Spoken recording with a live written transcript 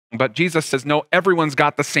But Jesus says, no, everyone's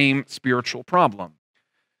got the same spiritual problem.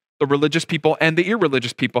 The religious people and the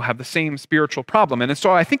irreligious people have the same spiritual problem. And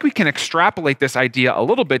so I think we can extrapolate this idea a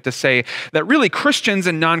little bit to say that really Christians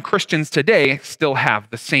and non-Christians today still have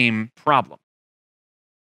the same problem.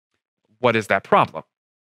 What is that problem?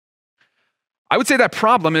 I would say that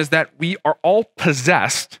problem is that we are all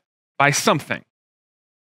possessed by something.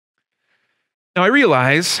 Now I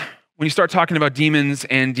realize when you start talking about demons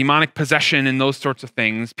and demonic possession and those sorts of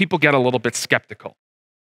things, people get a little bit skeptical.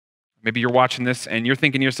 Maybe you're watching this and you're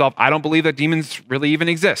thinking to yourself, I don't believe that demons really even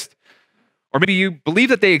exist. Or maybe you believe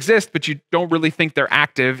that they exist, but you don't really think they're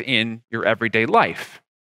active in your everyday life.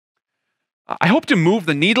 I hope to move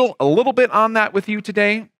the needle a little bit on that with you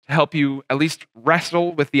today to help you at least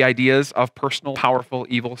wrestle with the ideas of personal, powerful,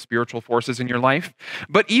 evil, spiritual forces in your life.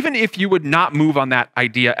 But even if you would not move on that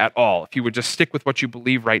idea at all, if you would just stick with what you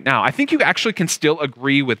believe right now, I think you actually can still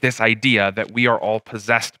agree with this idea that we are all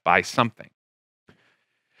possessed by something.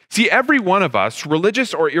 See, every one of us,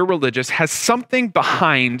 religious or irreligious, has something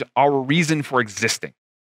behind our reason for existing.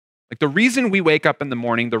 Like the reason we wake up in the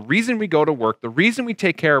morning, the reason we go to work, the reason we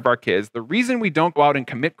take care of our kids, the reason we don't go out and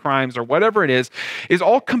commit crimes or whatever it is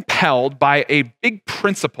all compelled by a big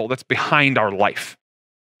principle that's behind our life.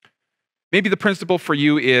 Maybe the principle for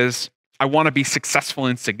you is, I want to be successful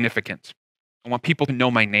and significant. I want people to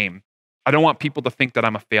know my name. I don't want people to think that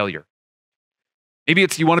I'm a failure. Maybe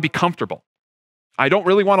it's you want to be comfortable. I don't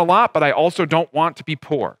really want a lot, but I also don't want to be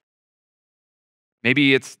poor.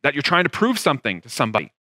 Maybe it's that you're trying to prove something to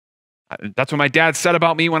somebody. That's what my dad said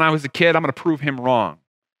about me when I was a kid. I'm going to prove him wrong.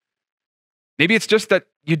 Maybe it's just that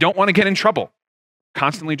you don't want to get in trouble,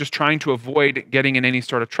 constantly just trying to avoid getting in any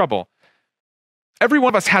sort of trouble. Every one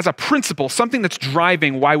of us has a principle, something that's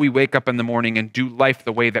driving why we wake up in the morning and do life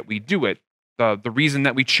the way that we do it. The reason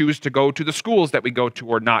that we choose to go to the schools that we go to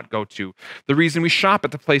or not go to. The reason we shop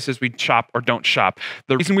at the places we shop or don't shop.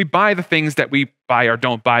 The reason we buy the things that we buy or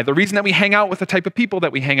don't buy. The reason that we hang out with the type of people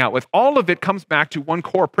that we hang out with. All of it comes back to one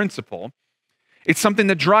core principle. It's something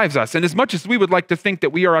that drives us. And as much as we would like to think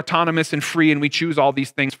that we are autonomous and free and we choose all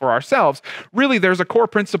these things for ourselves, really there's a core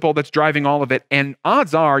principle that's driving all of it. And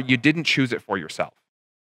odds are you didn't choose it for yourself.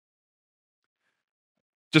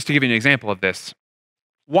 Just to give you an example of this,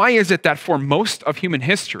 why is it that for most of human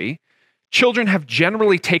history, children have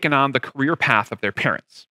generally taken on the career path of their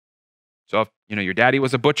parents? So if your daddy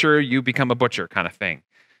was a butcher, you become a butcher kind of thing.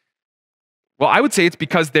 Well, I would say it's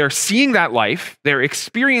because they're seeing that life, they're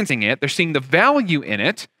experiencing it, they're seeing the value in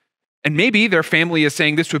it, and maybe their family is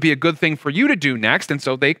saying this would be a good thing for you to do next, and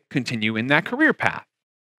so they continue in that career path.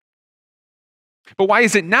 But why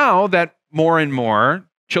is it now that more and more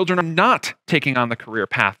children are not taking on the career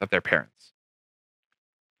path of their parents?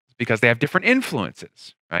 Because they have different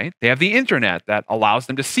influences, right? They have the internet that allows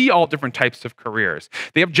them to see all different types of careers.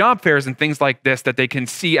 They have job fairs and things like this that they can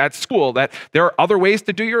see at school, that there are other ways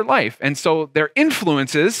to do your life. And so their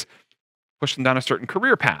influences push them down a certain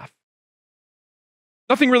career path.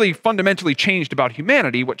 Nothing really fundamentally changed about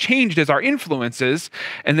humanity. What changed is our influences,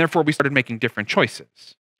 and therefore we started making different choices.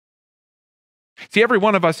 See, every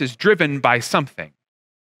one of us is driven by something.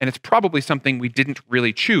 And it's probably something we didn't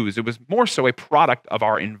really choose. It was more so a product of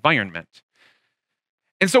our environment.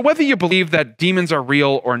 And so whether you believe that demons are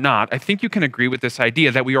real or not, I think you can agree with this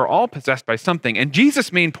idea that we are all possessed by something. And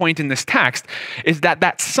Jesus' main point in this text is that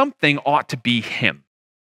that something ought to be him.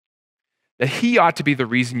 That he ought to be the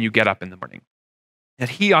reason you get up in the morning. That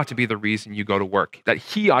he ought to be the reason you go to work. That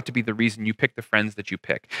he ought to be the reason you pick the friends that you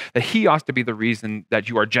pick. That he ought to be the reason that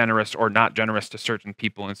you are generous or not generous to certain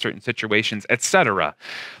people in certain situations, etc.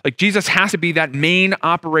 Like Jesus has to be that main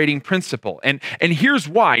operating principle. And here's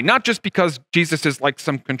why. Not just because Jesus is like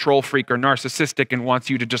some control freak or narcissistic and wants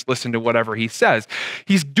you to just listen to whatever he says.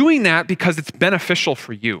 He's doing that because it's beneficial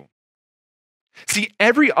for you. See,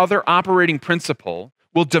 every other operating principle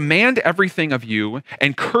will demand everything of you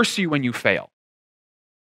and curse you when you fail.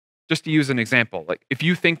 Just to use an example, like if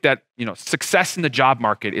you think that, success in the job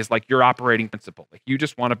market is like your operating principle, like you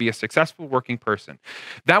just want to be a successful working person,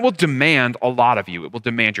 that will demand a lot of you. It will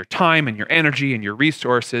demand your time and your energy and your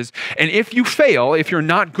resources. And if you fail, if you're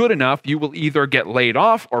not good enough, you will either get laid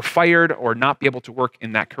off or fired or not be able to work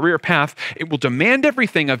in that career path. It will demand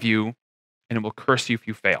everything of you and it will curse you if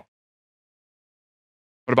you fail.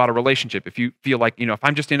 What about a relationship? If you feel like, if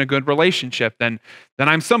I'm just in a good relationship, then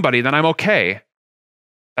I'm somebody, then I'm okay.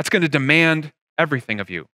 That's going to demand everything of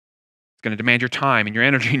you. It's going to demand your time and your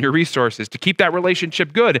energy and your resources to keep that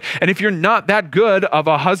relationship good. And if you're not that good of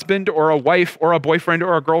a husband or a wife or a boyfriend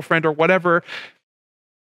or a girlfriend or whatever,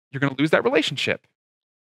 you're going to lose that relationship.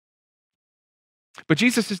 But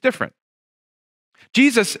Jesus is different.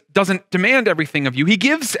 Jesus doesn't demand everything of you. He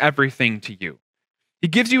gives everything to you. He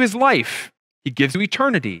gives you his life. He gives you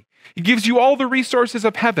eternity. He gives you all the resources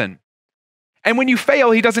of heaven. And when you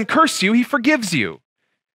fail, he doesn't curse you. He forgives you.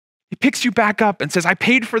 He picks you back up and says, I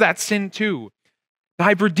paid for that sin too. Now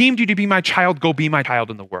I've redeemed you to be my child. Go be my child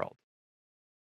in the world.